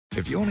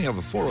If you only have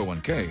a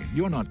 401k,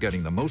 you're not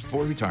getting the most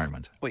for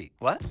retirement. Wait,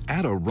 what?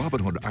 Add a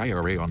Robinhood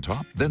IRA on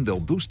top, then they'll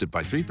boost it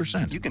by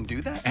 3%. You can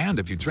do that? And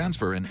if you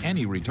transfer in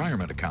any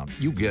retirement account,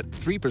 you get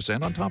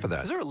 3% on top of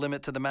that. Is there a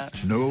limit to the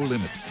match? No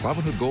limit.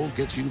 Robinhood Gold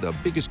gets you the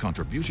biggest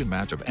contribution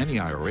match of any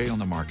IRA on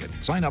the market.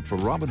 Sign up for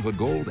Robinhood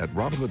Gold at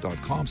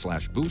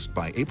Robinhood.com/boost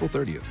by April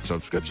 30th.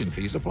 Subscription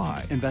fees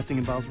apply. Investing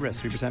involves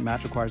risk. 3%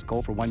 match requires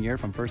gold for 1 year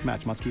from first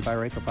match. Must keep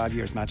IRA for 5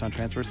 years. Match on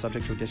transfers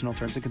subject to additional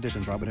terms and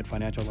conditions. Robinhood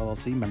Financial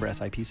LLC, member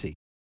SIPC.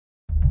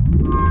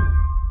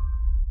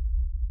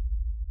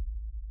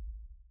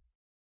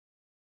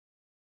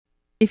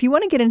 If you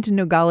want to get into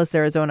Nogales,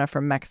 Arizona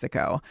from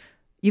Mexico,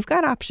 you've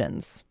got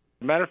options.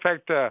 Matter of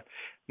fact,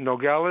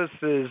 Nogales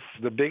is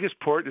the biggest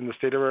port in the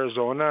state of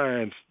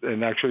Arizona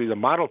and actually the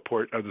model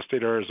port of the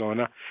state of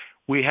Arizona.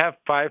 We have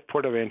 5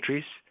 port of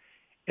entries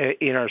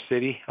in our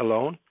city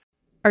alone.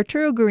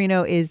 Arturo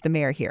Guarino is the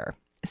mayor here.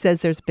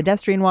 Says there's a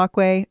pedestrian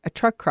walkway, a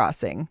truck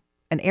crossing,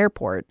 an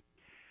airport.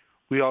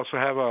 We also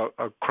have a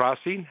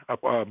crossing,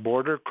 a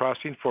border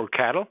crossing for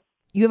cattle.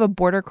 You have a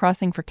border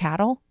crossing for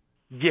cattle?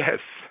 Yes.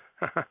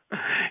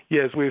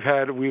 Yes, we've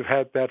had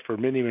that for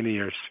many, many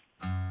years.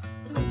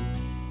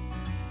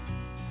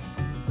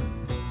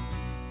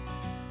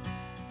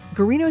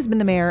 Guarino's been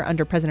the mayor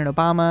under President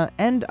Obama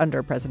and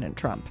under President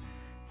Trump.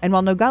 And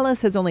while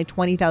Nogales has only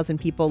 20,000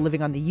 people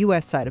living on the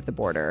U.S. side of the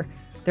border,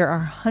 there are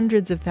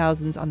hundreds of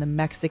thousands on the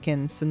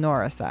Mexican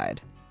Sonora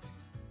side.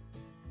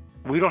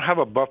 We don't have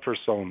a buffer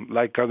zone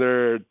like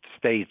other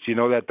states,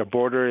 that the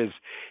border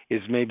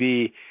is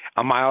maybe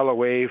a mile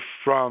away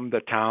from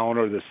the town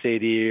or the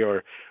city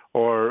or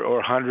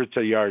hundreds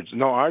of yards.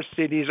 No, our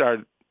cities are,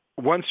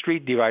 one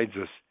street divides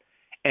us,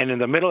 and in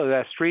the middle of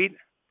that street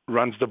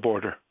runs the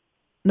border.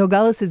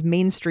 Nogales'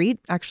 main street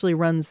actually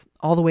runs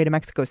all the way to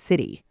Mexico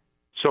City.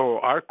 So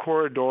our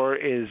corridor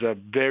is a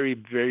very,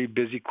 very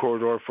busy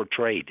corridor for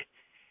trade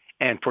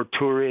and for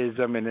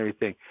tourism and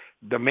everything.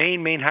 The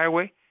main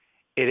highway,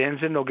 it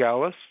ends in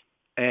Nogales,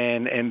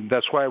 and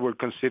that's why we're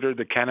considered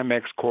the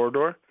Canamex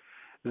corridor,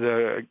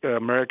 the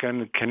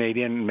American,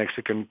 Canadian,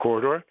 Mexican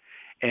corridor.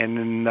 And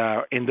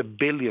in the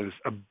billions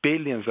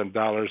of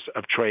dollars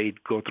of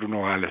trade go through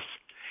Nogales.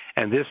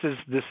 And this is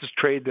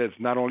trade that's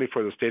not only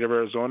for the state of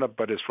Arizona,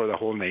 but it's for the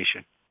whole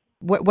nation.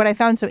 What I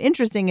found so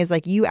interesting is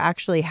you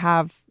actually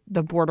have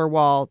the border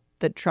wall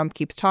that Trump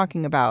keeps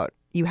talking about.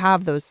 You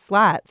have those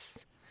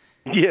slats.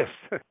 Yes.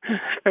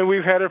 And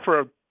we've had it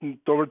for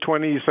over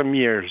 20-some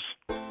years.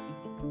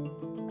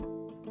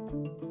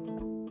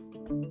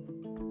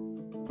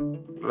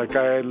 Like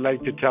I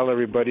like to tell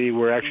everybody,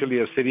 we're actually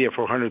a city of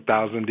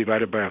 400,000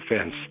 divided by a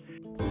fence.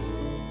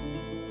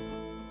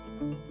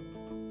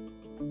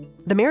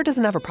 The mayor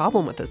doesn't have a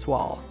problem with this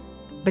wall,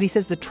 but he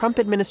says the Trump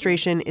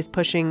administration is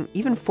pushing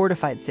even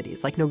fortified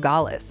cities like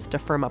Nogales to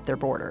firm up their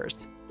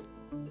borders.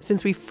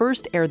 Since we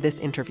first aired this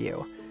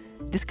interview,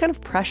 this kind of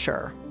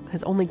pressure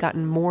has only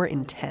gotten more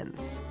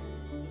intense.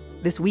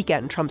 This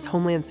weekend, Trump's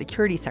Homeland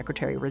Security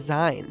Secretary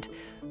resigned,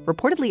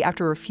 reportedly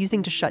after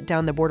refusing to shut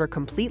down the border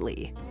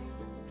completely.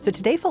 So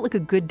today felt like a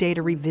good day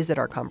to revisit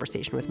our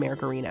conversation with Mayor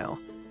Guarino,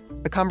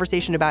 a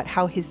conversation about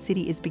how his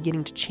city is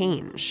beginning to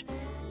change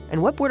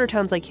and what border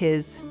towns like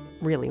his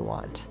really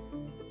want.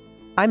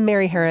 I'm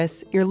Mary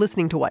Harris. You're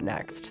listening to What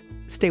Next?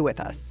 Stay with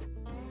us.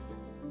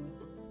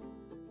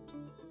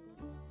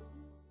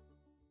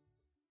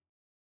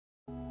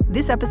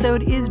 This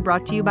episode is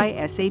brought to you by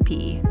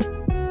SAP.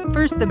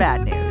 First, the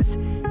bad news.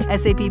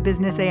 SAP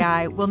Business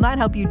AI will not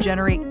help you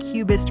generate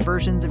cubist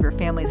versions of your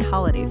family's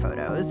holiday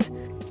photos,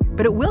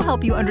 but it will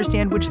help you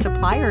understand which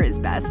supplier is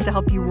best to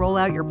help you roll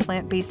out your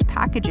plant-based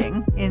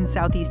packaging in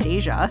Southeast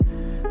Asia,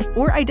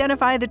 or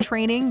identify the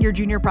training your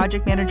junior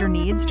project manager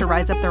needs to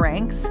rise up the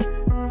ranks,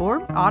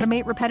 or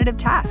automate repetitive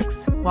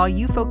tasks while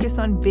you focus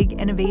on big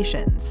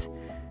innovations.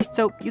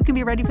 So you can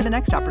be ready for the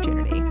next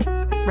opportunity.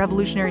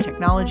 Revolutionary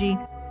technology,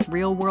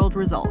 real-world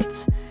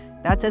results.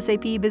 That's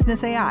SAP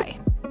Business AI.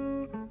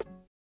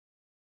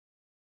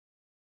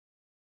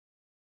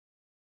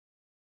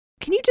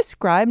 Can you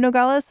describe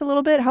Nogales a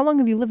little bit? How long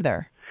have you lived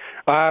there?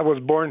 I was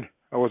born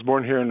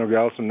here in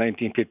Nogales in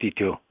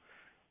 1952.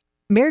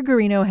 Mayor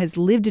Guarino has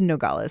lived in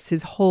Nogales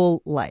his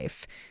whole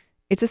life.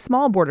 It's a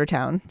small border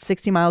town,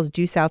 60 miles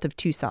due south of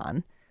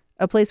Tucson,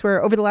 a place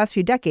where over the last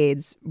few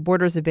decades,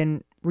 borders have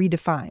been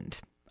redefined,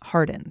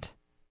 hardened.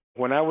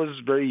 When I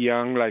was very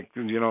young,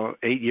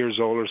 8 years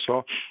old or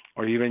so,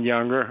 or even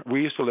younger,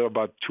 we used to live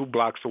about 2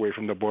 blocks away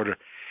from the border.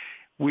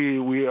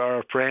 We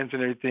are friends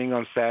and everything.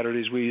 On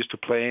Saturdays, we used to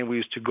play, and we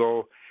used to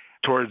go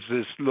towards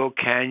this little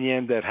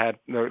canyon that had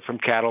some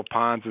cattle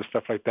ponds and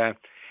stuff like that.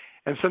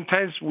 And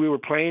sometimes we were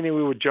playing, and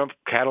we would jump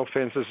cattle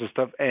fences and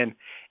stuff. And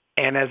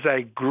as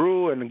I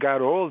grew and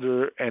got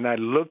older, and I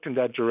looked in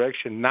that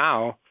direction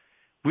now,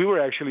 we were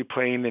actually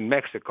playing in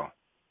Mexico.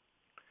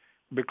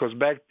 Because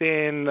back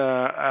then,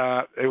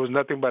 it was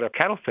nothing but a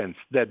cattle fence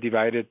that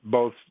divided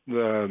both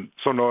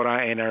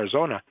Sonora and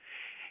Arizona.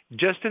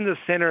 Just in the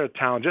center of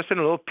town, just in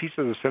a little piece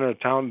of the center of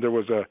town, there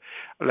was an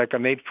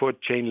 8-foot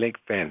chain link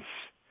fence.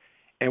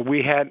 And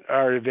we had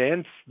our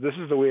events. This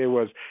is the way it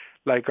was.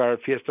 like our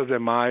Fiestas de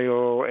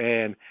Mayo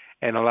and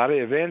a lot of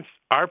events,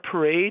 our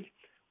parade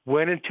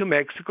went into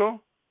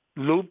Mexico,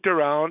 looped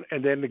around,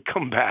 and then they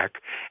come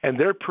back. And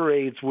their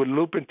parades would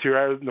loop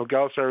into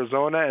Nogales,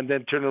 Arizona, and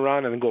then turn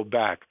around and then go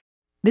back.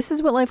 This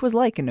is what life was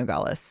like in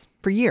Nogales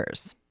for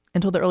years,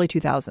 until the early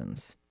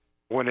 2000s.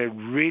 When it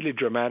really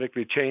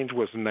dramatically changed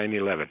was in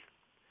 9/11.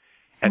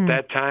 At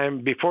that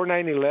time, before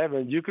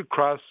 9/11, you could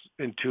cross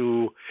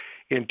into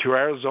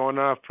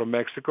Arizona from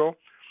Mexico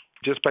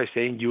just by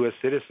saying U.S.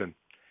 citizen.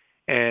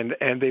 And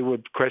they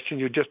would question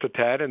you just a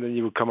tad, and then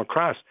you would come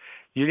across.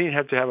 You didn't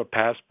have to have a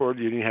passport.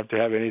 You didn't have to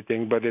have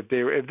anything. But if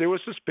there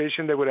was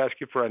suspicion, they would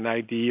ask you for an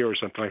ID or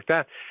something like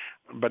that.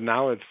 But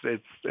now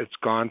it's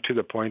gone to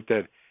the point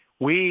that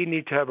we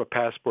need to have a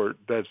passport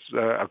that's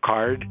a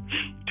card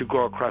to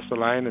go across the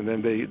line, and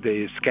then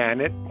they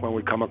scan it when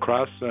we come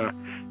across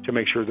to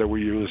make sure that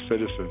we're U.S.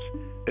 citizens.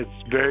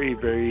 It's very,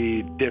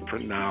 very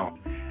different now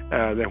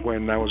than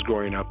when I was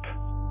growing up.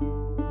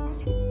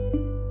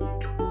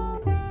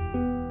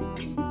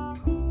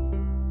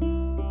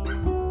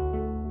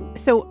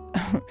 So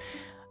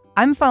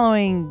I'm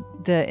following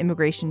the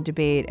immigration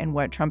debate and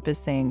what Trump is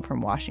saying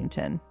from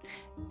Washington.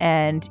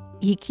 And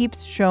he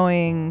keeps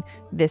showing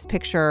this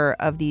picture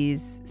of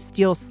these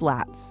steel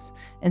slats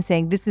and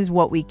saying this is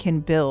what we can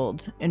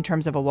build in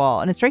terms of a wall.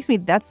 And it strikes me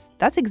that's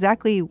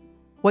exactly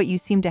what you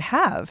seem to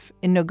have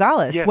in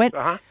Nogales.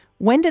 Yes,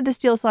 when did the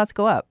steel slats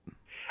go up?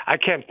 I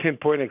can't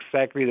pinpoint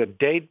exactly the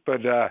date,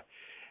 but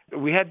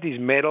we had these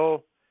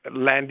metal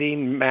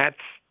landing mats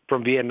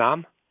from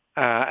Vietnam.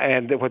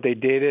 And what they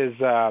did is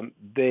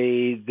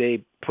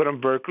they put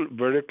them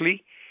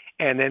vertically,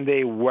 and then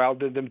they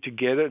welded them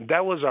together.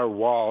 That was our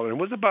wall. And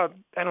it was about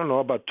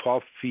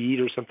 12 feet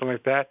or something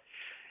like that.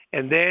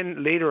 And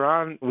then later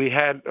on, we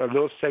had a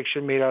little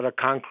section made out of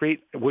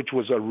concrete, which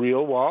was a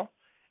real wall.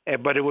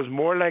 But it was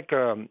more like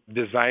a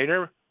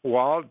designer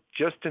wall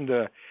just in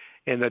the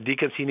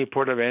DeCassini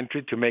port of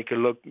entry to make it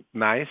look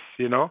nice,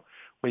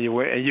 when you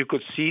went, and you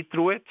could see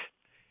through it.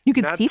 You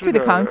could see through the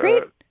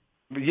concrete?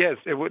 Yes,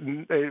 it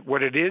would.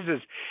 What it is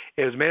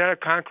it was made out of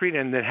concrete,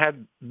 and it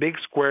had big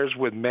squares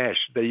with mesh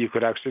that you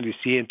could actually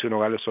see into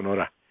Nogales,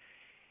 Sonora.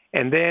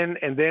 And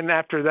then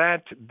after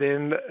that,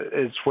 then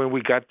it's when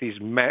we got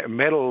these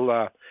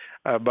metal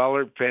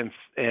bollard fence,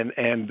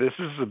 and this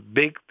is a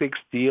big, thick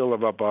steel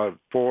of about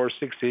 4 or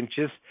 6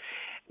 inches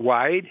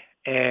wide,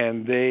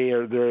 and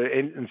they're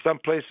in some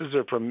places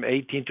are from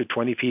 18 to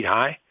 20 feet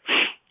high,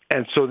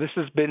 and so this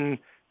is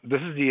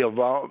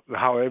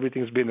how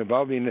everything's been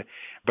evolving,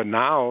 but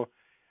now.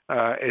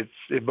 It's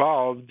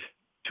evolved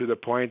to the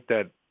point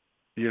that,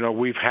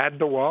 we've had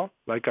the wall,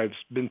 like I've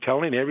been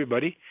telling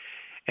everybody,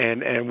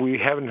 and we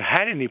haven't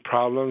had any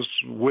problems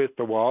with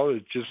the wall.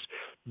 It's just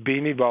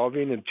been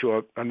evolving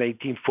into an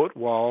 18-foot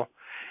wall,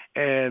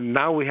 and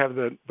now we have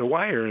the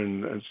wire,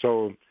 and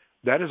so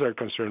that is our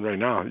concern right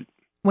now.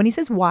 When he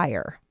says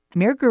wire,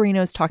 Mayor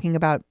Guarino's talking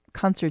about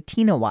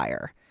concertina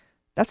wire.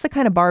 That's the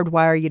kind of barbed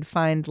wire you'd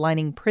find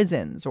lining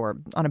prisons or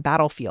on a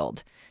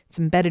battlefield. It's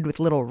embedded with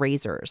little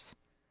razors.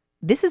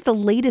 This is the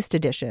latest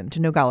addition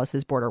to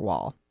Nogales' border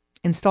wall,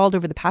 installed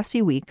over the past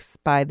few weeks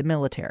by the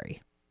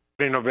military.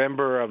 In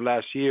November of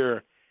last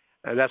year,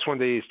 that's when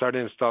they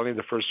started installing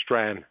the first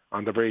strand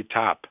on the very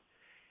top.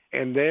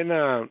 And then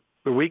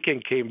the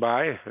weekend came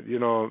by,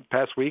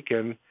 past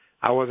weekend,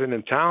 I wasn't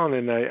in town,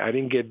 and I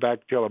didn't get back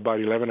till about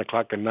 11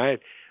 o'clock at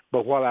night.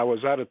 But while I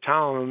was out of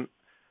town,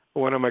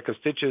 one of my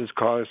constituents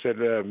called and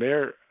said,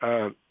 Mayor,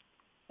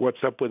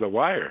 what's up with the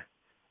wire?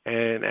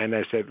 And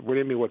I said, what do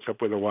you mean, what's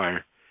up with the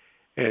wire?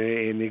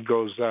 And he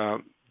goes,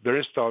 they're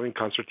installing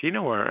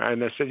concertina wire.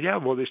 And I said, yeah,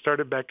 well, they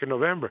started back in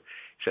November.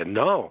 He said,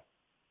 no,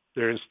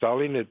 they're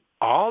installing it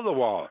all the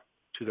wall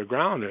to the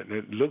ground, and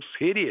it looks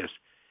hideous.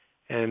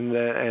 And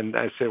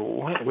I said,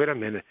 well, wait a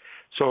minute.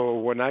 So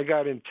when I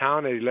got in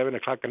town at 11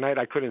 o'clock at night,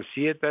 I couldn't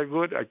see it that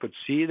good. I could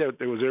see that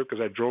it was there because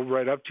I drove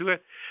right up to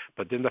it.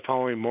 But then the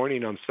following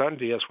morning on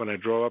Sunday, that's when I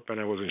drove up, and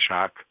I was in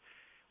shock.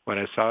 When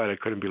I saw it, I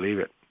couldn't believe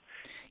it.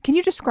 Can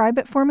you describe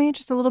it for me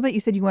just a little bit? You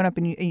said you went up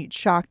and it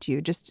shocked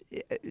you. Just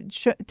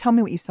tell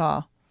me what you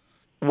saw.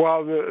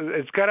 Well,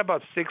 it's got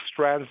about 6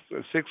 strands,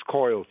 6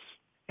 coils,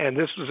 and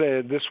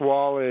this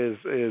wall is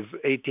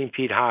 18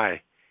 feet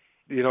high.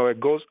 It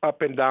goes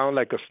up and down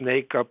like a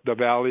snake up the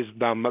valleys,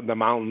 down the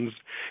mountains,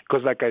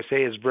 because like I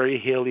say, it's very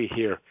hilly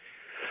here,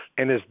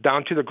 and it's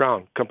down to the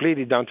ground,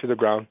 completely down to the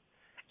ground.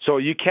 So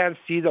you can't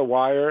see the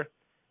wire.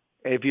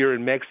 If you're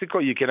in Mexico,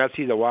 you cannot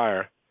see the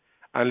wire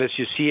unless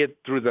you see it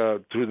through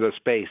the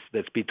space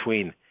that's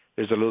between.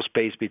 There's a little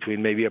space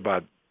between, maybe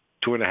about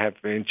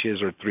 2.5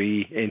 inches or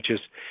 3 inches,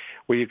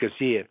 where you can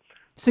see it.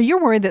 So you're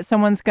worried that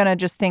someone's going to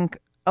just think,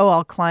 oh,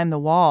 I'll climb the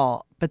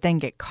wall, but then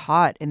get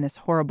caught in this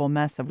horrible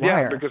mess of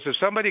wire. Yeah, because if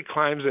somebody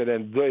climbs it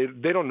and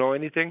they don't know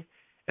anything,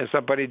 and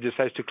somebody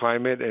decides to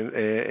climb it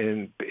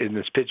and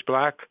it's pitch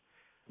black,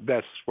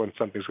 that's when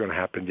something's going to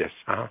happen, yes.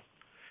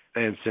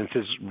 And since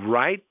it's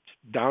right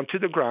down to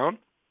the ground,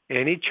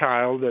 any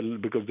child,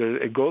 because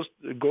it goes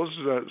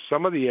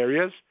some of the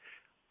areas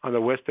on the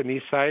west and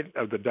east side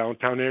of the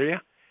downtown area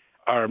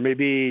are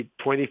maybe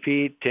 20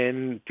 feet,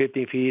 10,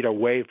 15 feet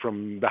away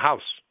from the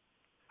house,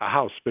 a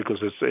house, because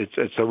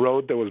it's a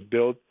road that was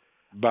built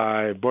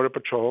by Border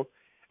Patrol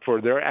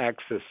for their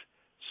access.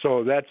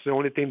 So that's the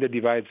only thing that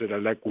divides it,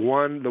 like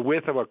the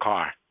width of a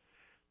car.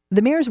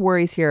 The mayor's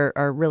worries here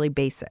are really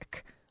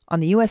basic. On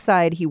the U.S.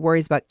 side, he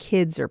worries about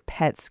kids or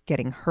pets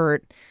getting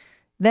hurt.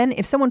 Then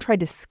if someone tried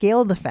to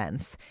scale the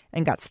fence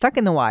and got stuck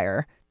in the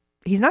wire,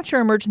 he's not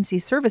sure emergency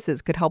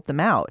services could help them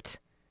out.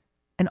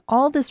 And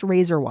all this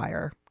razor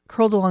wire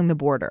curled along the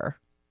border,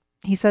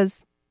 he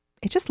says,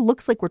 it just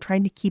looks like we're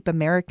trying to keep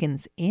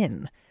Americans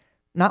in,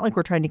 not like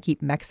we're trying to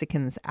keep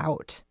Mexicans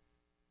out.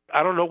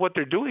 I don't know what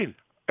they're doing.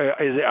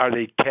 Are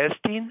they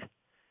testing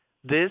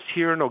this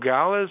here in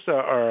Nogales?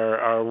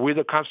 Are we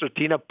the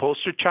Concertina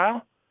poster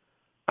child?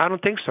 I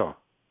don't think so.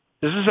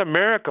 This is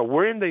America.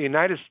 We're in the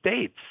United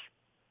States.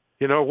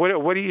 You know,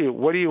 what do you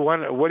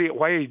want?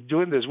 Why are you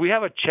doing this? We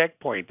have a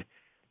checkpoint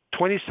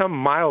 20-some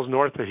miles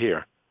north of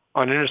here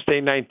on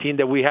Interstate 19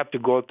 that we have to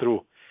go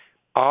through.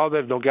 All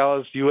the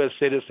Nogales U.S.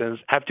 citizens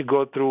have to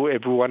go through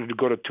if we wanted to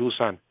go to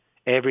Tucson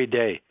every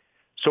day.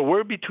 So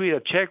we're between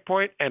a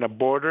checkpoint and a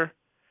border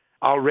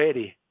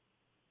already.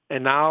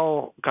 And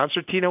now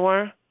Concertina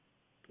wire?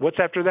 What's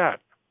after that?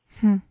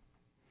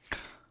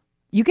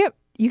 You get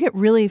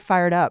really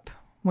fired up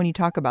when you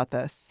talk about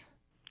this.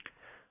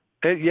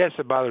 Yes,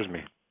 it bothers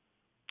me.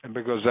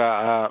 Because,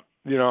 I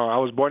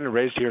was born and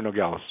raised here in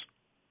Nogales.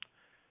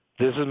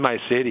 This is my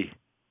city.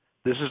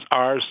 This is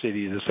our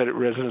city, the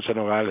residents of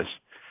Nogales.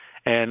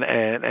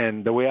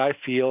 And the way I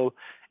feel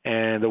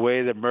and the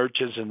way the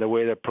merchants and the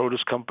way the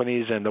produce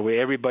companies and the way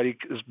everybody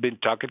has been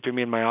talking to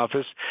me in my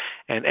office,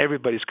 and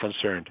everybody's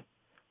concerned.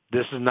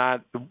 This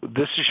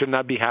should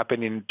not be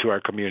happening to our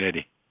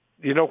community.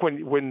 You know,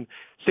 when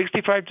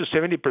 65 to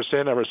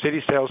 70% of our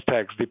city sales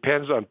tax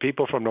depends on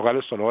people from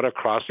Nogales, Sonora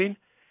crossing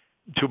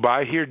to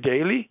buy here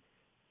daily,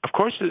 of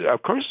course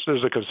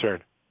there's a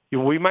concern.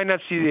 We might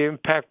not see the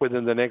impact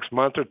within the next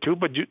month or two,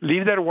 but you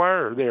leave that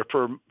wire there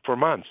for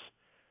months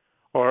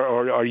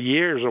or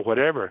years or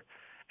whatever,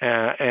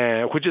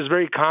 which is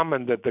very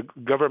common that the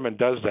government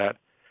does that.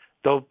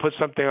 They'll put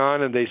something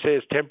on and they say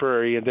it's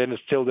temporary, and then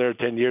it's still there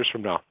 10 years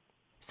from now.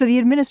 So the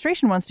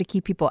administration wants to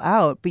keep people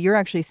out, but you're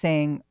actually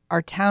saying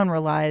our town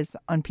relies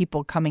on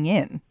people coming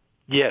in.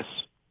 Yes.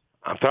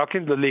 I'm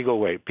talking the legal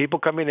way. People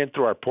coming in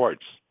through our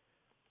ports.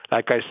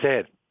 Like I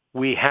said,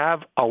 we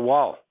have a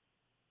wall.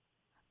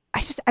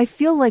 I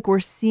feel like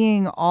we're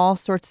seeing all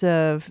sorts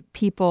of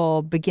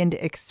people begin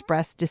to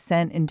express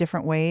dissent in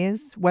different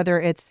ways, whether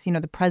it's,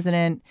 the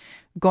president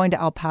going to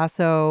El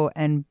Paso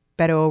and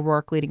Beto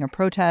O'Rourke leading a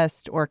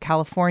protest, or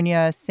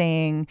California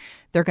saying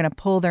they're going to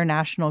pull their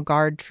National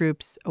Guard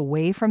troops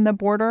away from the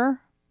border.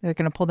 They're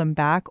going to pull them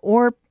back.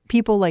 Or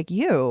people like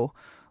you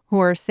who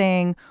are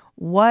saying,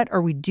 what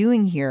are we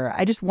doing here?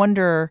 I just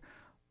wonder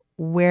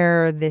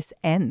where this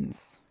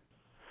ends.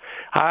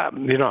 I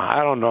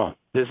don't know.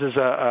 This is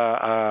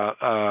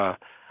the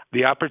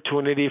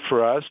opportunity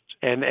for us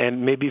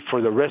and maybe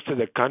for the rest of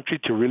the country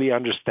to really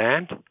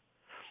understand.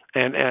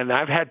 And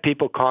I've had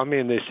people call me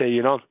and they say,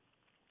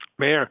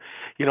 Mayor,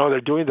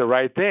 they're doing the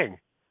right thing.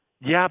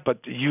 Yeah,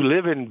 but you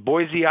live in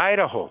Boise,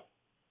 Idaho,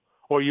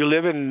 or you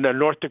live in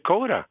North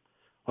Dakota.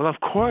 Well, of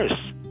course.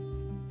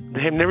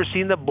 They have never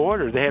seen the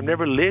border. They have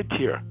never lived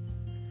here.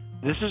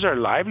 This is our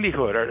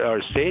livelihood,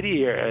 our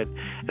city.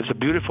 It's a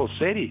beautiful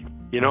city,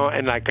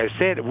 and like I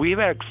said, we've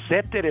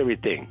accepted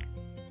everything.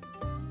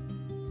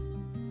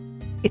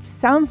 It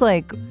sounds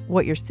like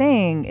what you're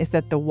saying is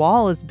that the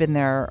wall has been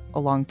there a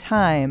long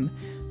time,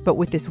 but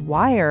with this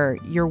wire,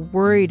 you're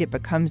worried it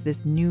becomes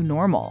this new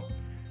normal.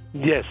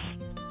 Yes.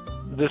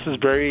 This is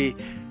very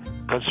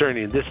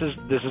concerning. This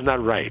is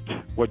not right,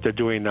 what they're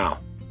doing now.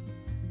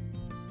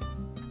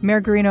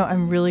 Mayor Guarino,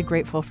 I'm really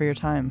grateful for your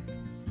time.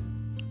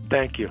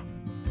 Thank you.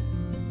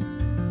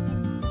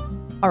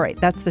 All right,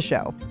 that's the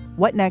show.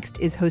 What Next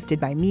is hosted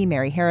by me,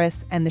 Mary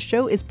Harris, and the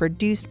show is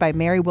produced by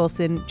Mary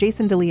Wilson,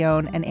 Jason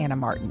DeLeon, and Anna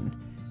Martin.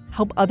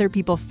 Help other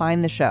people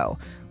find the show.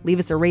 Leave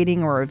us a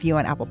rating or a review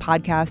on Apple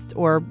Podcasts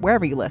or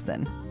wherever you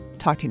listen.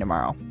 Talk to you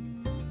tomorrow.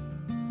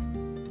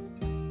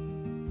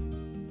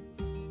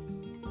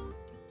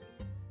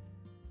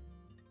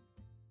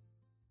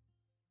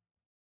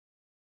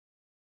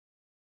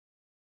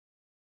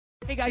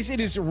 Hey guys, it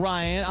is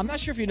Ryan. I'm not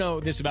sure if you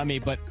know this about me,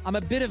 but I'm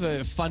a bit of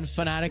a fun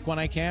fanatic when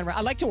I can. I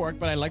like to work,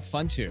 but I like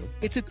fun too.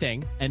 It's a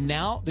thing. And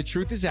now the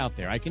truth is out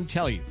there. I can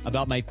tell you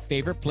about my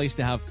favorite place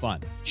to have fun.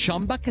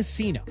 Chumba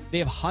Casino. They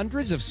have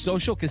hundreds of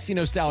social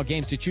casino style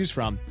games to choose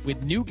from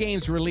with new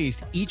games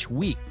released each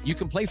week. You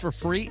can play for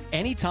free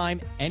anytime,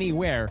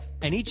 anywhere.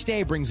 And each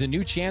day brings a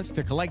new chance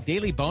to collect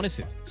daily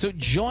bonuses. So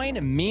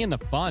join me in the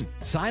fun.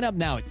 Sign up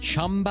now at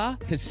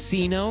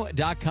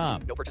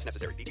ChumbaCasino.com. No purchase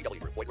necessary. VGW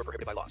Group. Void where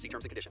prohibited by law. See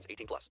terms and conditions.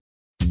 18+.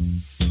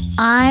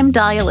 I'm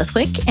Dahlia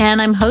Lithwick, and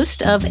I'm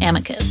host of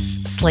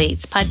Amicus,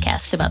 Slate's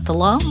podcast about the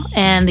law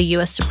and the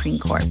U.S. Supreme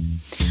Court.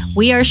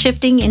 We are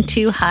shifting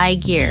into high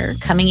gear,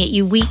 coming at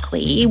you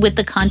weekly with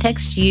the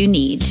context you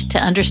need to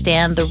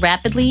understand the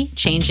rapidly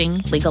changing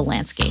legal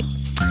landscape.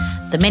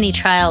 the many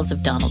trials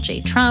of Donald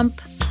J.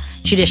 Trump,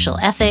 judicial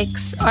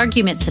ethics,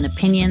 arguments and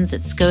opinions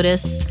at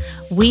SCOTUS.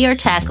 We are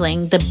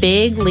tackling the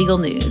big legal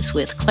news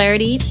with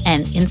clarity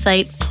and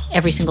insight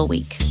every single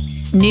week.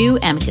 New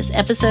Amicus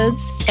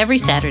episodes every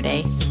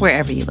Saturday,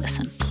 wherever you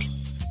listen.